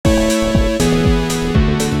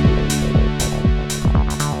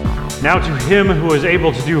Now to him who is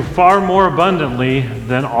able to do far more abundantly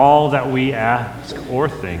than all that we ask or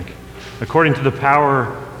think, according to the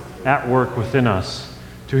power at work within us.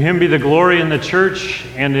 To him be the glory in the church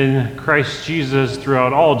and in Christ Jesus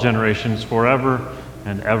throughout all generations, forever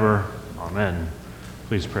and ever. Amen.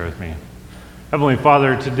 Please pray with me. Heavenly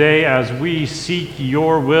Father, today as we seek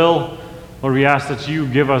your will, Lord, we ask that you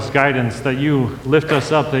give us guidance, that you lift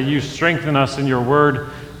us up, that you strengthen us in your word,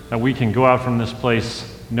 that we can go out from this place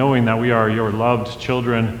knowing that we are your loved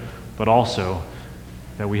children, but also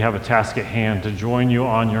that we have a task at hand to join you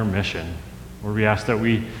on your mission. Lord, we ask that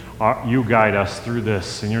you guide us through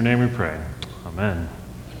this. In your name we pray. Amen.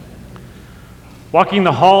 Walking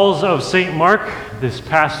the halls of St. Mark this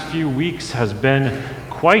past few weeks has been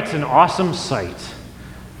quite an awesome sight.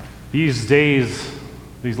 These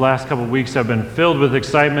last couple of weeks have been filled with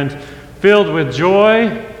excitement, filled with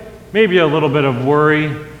joy, maybe a little bit of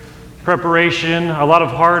worry, preparation, a lot of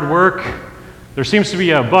hard work. There seems to be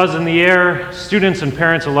a buzz in the air, students and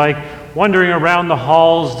parents alike wandering around the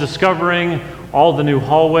halls, discovering all the new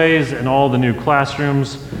hallways and all the new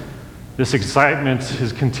classrooms. This excitement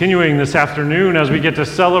is continuing this afternoon as we get to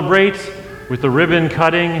celebrate with the ribbon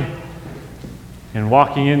cutting and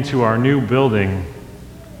walking into our new building.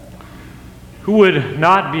 Who would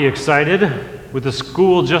not be excited with the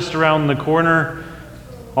school just around the corner?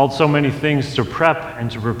 So many things to prep and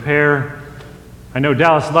to prepare. I know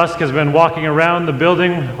Dallas Lusk has been walking around the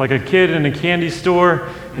building like a kid in a candy store,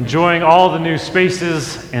 enjoying all the new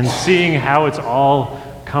spaces and seeing how it's all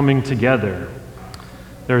coming together.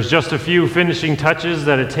 There's just a few finishing touches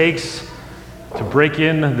that it takes to break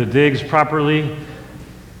in the digs properly.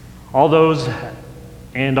 All those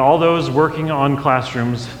working on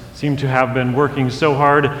classrooms seem to have been working so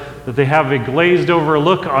hard that they have a glazed over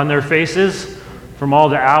look on their faces from all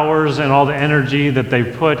the hours and all the energy that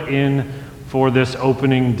they've put in for this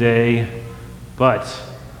opening day. But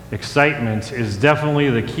excitement is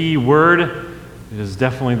definitely the key word. It is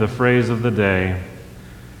definitely the phrase of the day.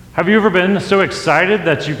 Have you ever been so excited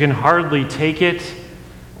that you can hardly take it?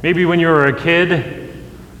 Maybe when you were a kid.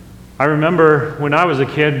 I remember when I was a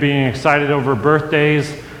kid being excited over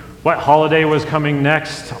birthdays, what holiday was coming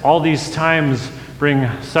next. All these times bring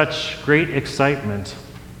such great excitement.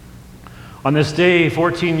 On this day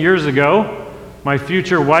 14 years ago, my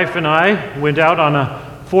future wife and I went out on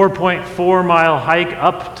a 4.4-mile hike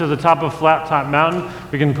up to the top of Flat Top Mountain.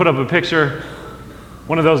 We can put up a picture,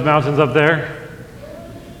 one of those mountains up there.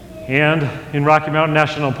 And in Rocky Mountain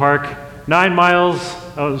National Park, 9 miles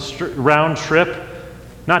of round trip.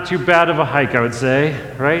 Not too bad of a hike, I would say,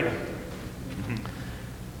 right?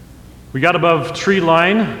 We got above tree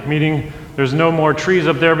line, meaning there's no more trees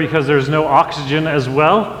up there because there's no oxygen as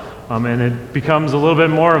well. And it becomes a little bit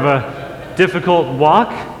more of a difficult walk,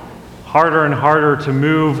 harder and harder to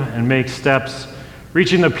move and make steps.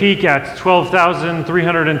 Reaching the peak at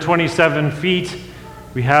 12,327 feet,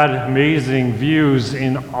 we had amazing views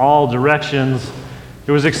in all directions.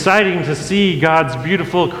 It was exciting to see God's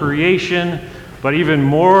beautiful creation, but even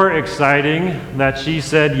more exciting that she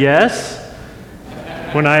said yes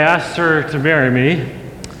when I asked her to marry me.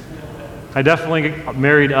 I definitely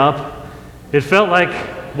married up. It felt like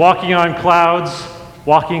walking on clouds,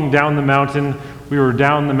 walking down the mountain. We were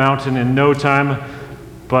down the mountain in no time.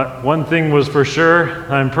 But one thing was for sure,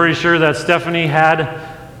 I'm pretty sure that Stephanie had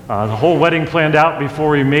the whole wedding planned out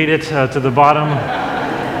before we made it to the bottom,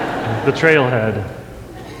 the trailhead.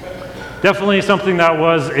 Definitely something that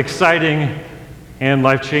was exciting and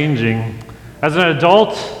life-changing. As an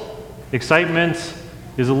adult, excitement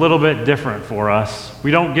is a little bit different for us.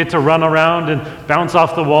 We don't get to run around and bounce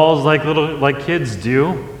off the walls like kids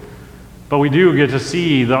do, but we do get to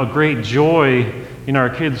see the great joy in our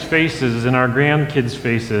kids' faces and our grandkids'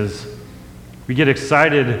 faces. We get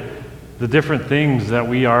excited the different things that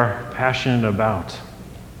we are passionate about.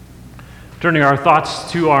 Turning our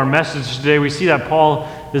thoughts to our message today, we see that Paul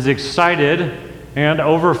is excited and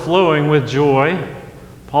overflowing with joy.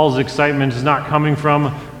 Paul's excitement is not coming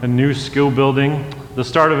from a new school building, the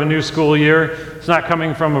start of a new school year. It's not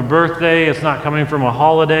coming from a birthday. It's not coming from a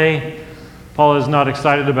holiday. Paul is not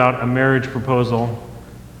excited about a marriage proposal.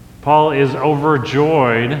 Paul is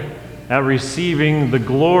overjoyed at receiving the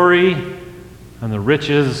glory and the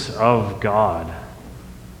riches of God.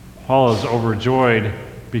 Paul is overjoyed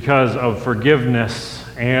because of forgiveness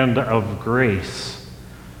and of grace.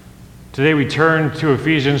 Today we turn to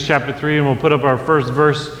Ephesians chapter 3, and we'll put up our first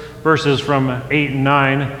verses from 8 and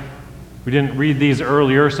 9. We didn't read these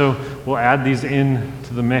earlier, so we'll add these in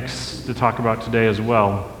to the mix to talk about today as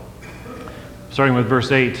well. Starting with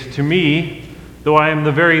verse 8. To me, though I am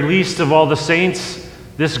the very least of all the saints,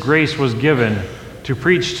 this grace was given, to to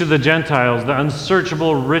preach to the Gentiles the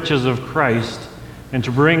unsearchable riches of Christ, and to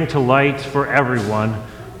bring to light for everyone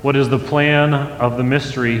what is the plan of the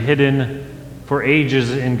mystery hidden for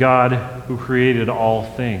ages in God who created all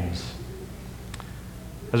things.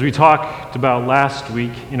 As we talked about last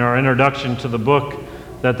week in our introduction to the book,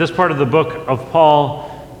 that this part of the book of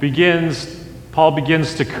Paul begins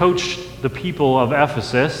to coach the people of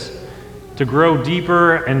Ephesus to grow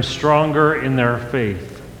deeper and stronger in their faith.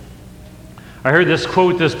 I heard this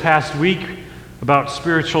quote this past week about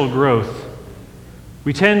spiritual growth.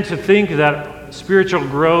 We tend to think that spiritual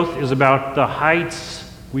growth is about the heights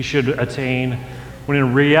we should attain, when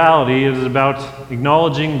in reality it is about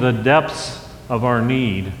acknowledging the depths of our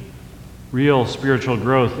need. Real spiritual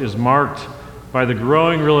growth is marked by the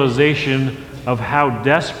growing realization of how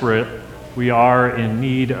desperate we are in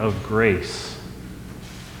need of grace.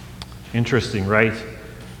 Interesting, right?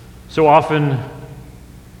 So often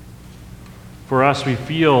for us, we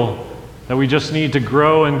feel that we just need to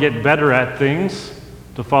grow and get better at things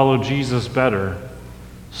to follow Jesus better.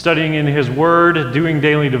 Studying in His Word, doing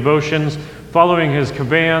daily devotions, following His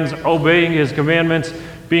commands, obeying His commandments,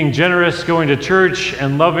 being generous, going to church,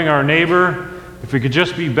 and loving our neighbor. If we could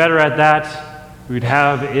just be better at that, we'd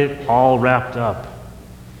have it all wrapped up.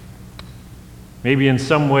 Maybe in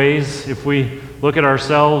some ways, if we look at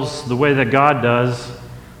ourselves the way that God does,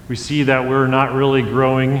 we see that we're not really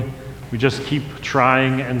growing. We just keep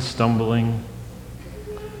trying and stumbling.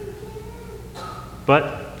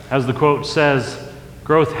 But as the quote says,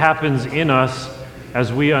 growth happens in us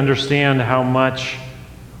as we understand how much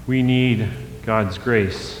we need God's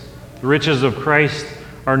grace. The riches of Christ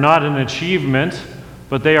are not an achievement,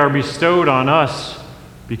 but they are bestowed on us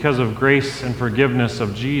because of grace and forgiveness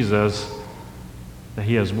of Jesus that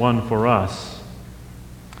He has won for us.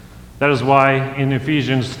 That is why in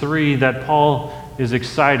Ephesians 3 that Paul is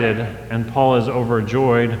excited and Paul is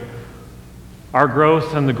overjoyed. Our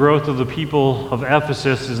growth and the growth of the people of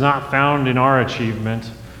Ephesus is not found in our achievement,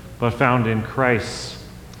 but found in Christ,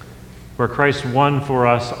 where Christ won for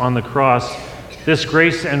us on the cross. This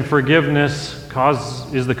grace and forgiveness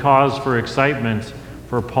is the cause for excitement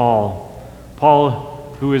for Paul.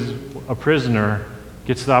 Paul, who is a prisoner,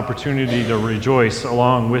 gets the opportunity to rejoice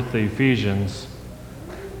along with the Ephesians.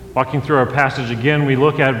 Walking through our passage again, we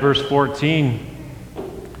look at verse 14.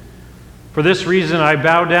 For this reason I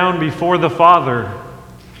bow down before the Father.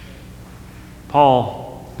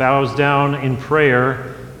 Paul bows down in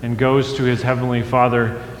prayer and goes to his heavenly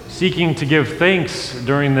Father, seeking to give thanks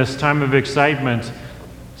during this time of excitement,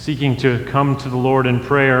 seeking to come to the Lord in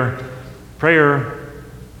prayer. Prayer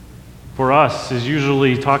for us is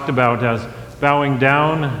usually talked about as bowing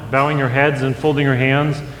down, bowing your heads and folding your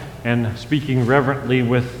hands, and speaking reverently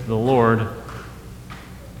with the Lord.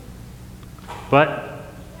 But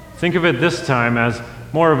think of it this time as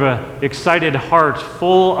more of an excited heart,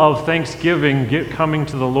 full of thanksgiving, coming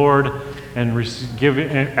to the Lord and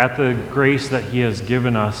receiving at the grace that He has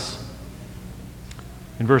given us.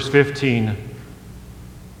 In verse 15,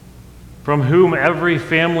 from whom every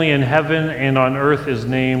family in heaven and on earth is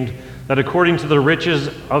named, that according to the riches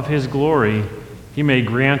of His glory, He may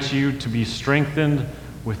grant you to be strengthened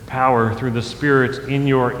with power through the Spirit in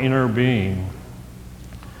your inner being.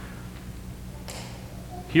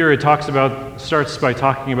 Here it starts by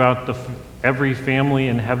talking about every family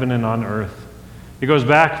in heaven and on earth. It goes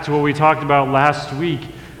back to what we talked about last week,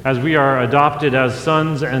 as we are adopted as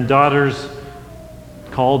sons and daughters,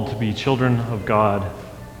 called to be children of God.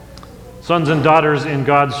 Sons and daughters in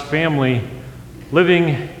God's family,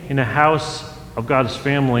 living in a house of God's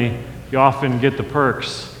family, you often get the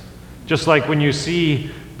perks. Just like when you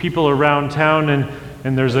see people around town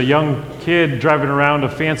and there's a young kid driving around a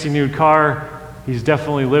fancy new car, he's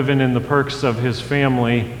definitely living in the perks of his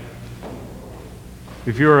family.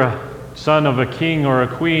 If you're a son of a king or a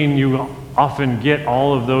queen, you often get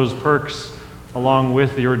all of those perks along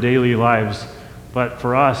with your daily lives. But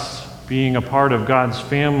for us, being a part of God's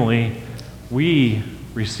family, we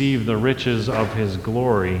receive the riches of His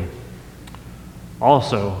glory.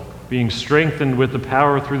 Also, being strengthened with the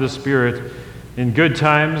power through the Spirit in good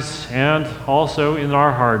times and also in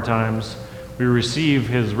our hard times, we receive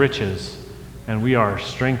His riches and we are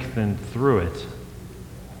strengthened through it.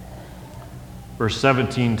 Verse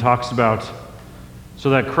 17 talks about,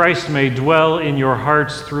 so that Christ may dwell in your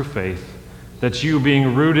hearts through faith, that you,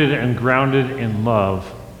 being rooted and grounded in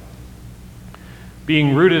love.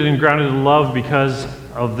 Being rooted and grounded in love because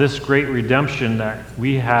of this great redemption that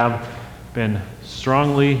we have been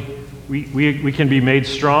we can be made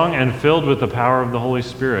strong and filled with the power of the Holy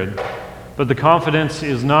Spirit. But the confidence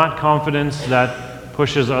is not confidence that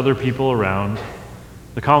pushes other people around.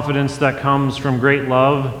 The confidence that comes from great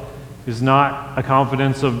love is not a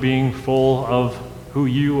confidence of being full of who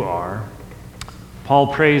you are.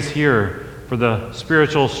 Paul prays here for the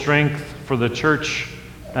spiritual strength for the church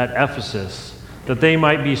at Ephesus, that they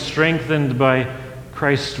might be strengthened by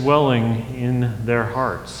Christ dwelling in their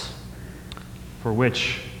hearts, for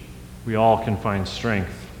which we all can find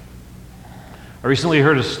strength. I recently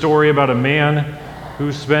heard a story about a man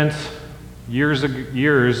who spent years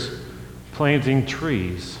planting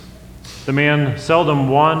trees. The man seldom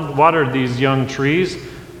watered these young trees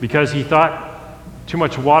because he thought too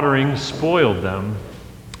much watering spoiled them.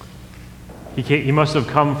 He must have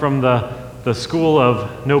come from the school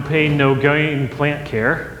of no pain, no gain plant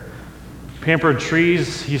care. Pampered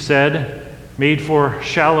trees, he said, made for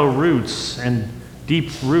shallow roots, and deep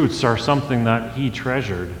roots are something that he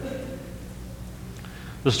treasured.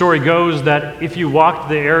 The story goes that if you walked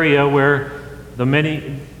the area where the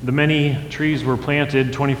many trees were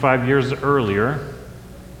planted 25 years earlier,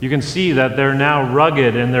 you can see that they're now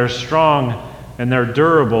rugged and they're strong and they're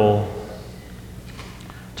durable,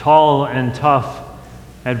 tall and tough.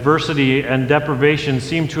 Adversity and deprivation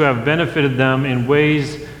seem to have benefited them in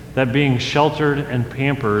ways that being sheltered and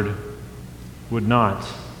pampered would not.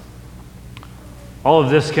 All of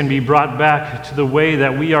this can be brought back to the way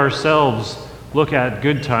that we ourselves look at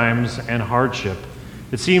good times and hardship.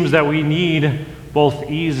 It seems that we need both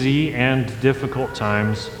easy and difficult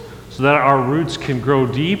times so that our roots can grow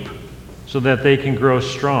deep, so that they can grow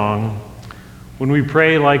strong. When we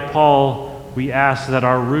pray like Paul, we ask that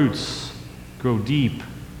our roots grow deep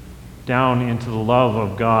down into the love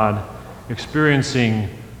of God, experiencing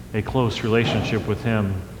a close relationship with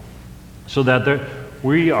Him, so that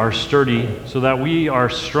we are sturdy, so that we are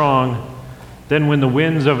strong. Then when the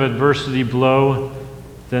winds of adversity blow,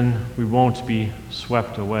 then we won't be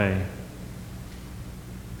swept away.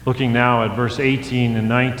 Looking now at verse 18 and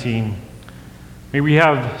 19, may we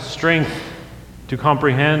have strength to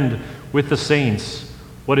comprehend with the saints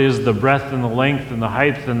what is the breadth and the length and the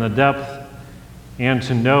height and the depth, and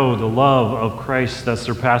to know the love of Christ that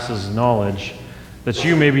surpasses knowledge, that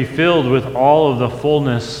you may be filled with all of the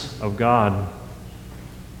fullness of God.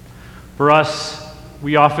 For us,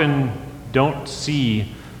 we often don't see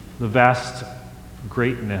the vast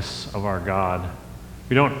greatness of our God.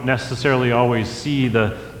 We don't necessarily always see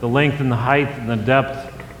the length and the height and the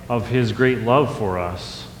depth of His great love for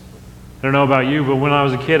us. I don't know about you, but when I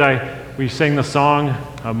was a kid, we sang the song,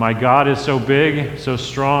 "My God is so big, so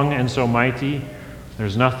strong, and so mighty.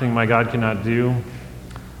 There's nothing my God cannot do.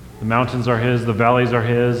 The mountains are His, the valleys are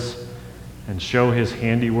His, and show His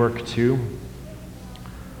handiwork too."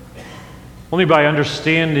 Only by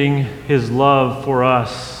understanding His love for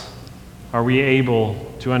us are we able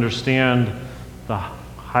to understand the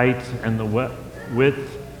height and the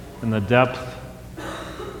width and the depth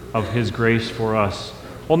of His grace for us.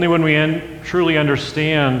 Only when we truly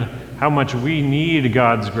understand how much we need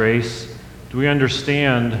God's grace do we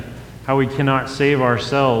understand how we cannot save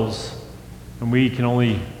ourselves, and we can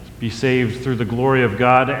only be saved through the glory of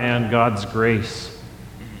God and God's grace.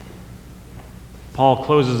 Paul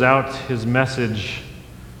closes out his message,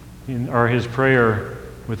 or his prayer,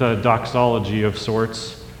 with a doxology of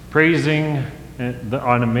sorts, praising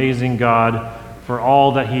an amazing God for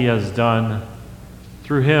all that He has done.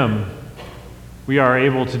 Through Him, we are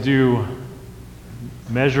able to do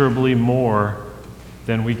measurably more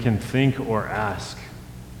than we can think or ask.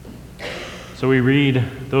 So we read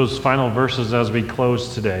those final verses as we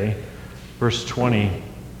close today. Verse 20.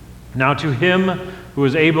 Now to Him who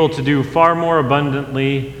is able to do far more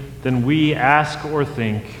abundantly than we ask or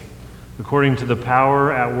think, according to the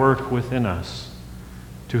power at work within us.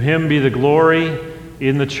 To Him be the glory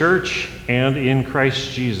in the church and in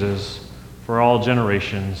Christ Jesus for all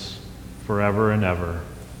generations, forever and ever.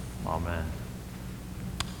 Amen.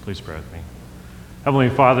 Please pray with me. Heavenly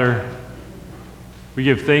Father, we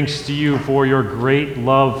give thanks to You for Your great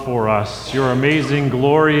love for us, Your amazing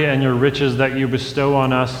glory and Your riches that You bestow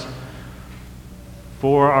on us.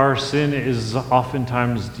 For our sin is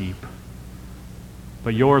oftentimes deep,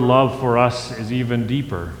 but Your love for us is even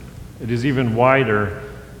deeper. It is even wider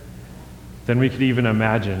than we could even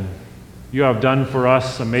imagine. You have done for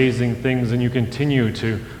us amazing things, and You continue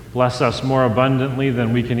to bless us more abundantly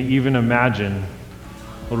than we can even imagine.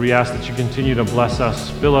 Lord, we ask that You continue to bless us,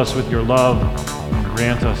 fill us with Your love, and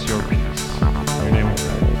grant us Your peace.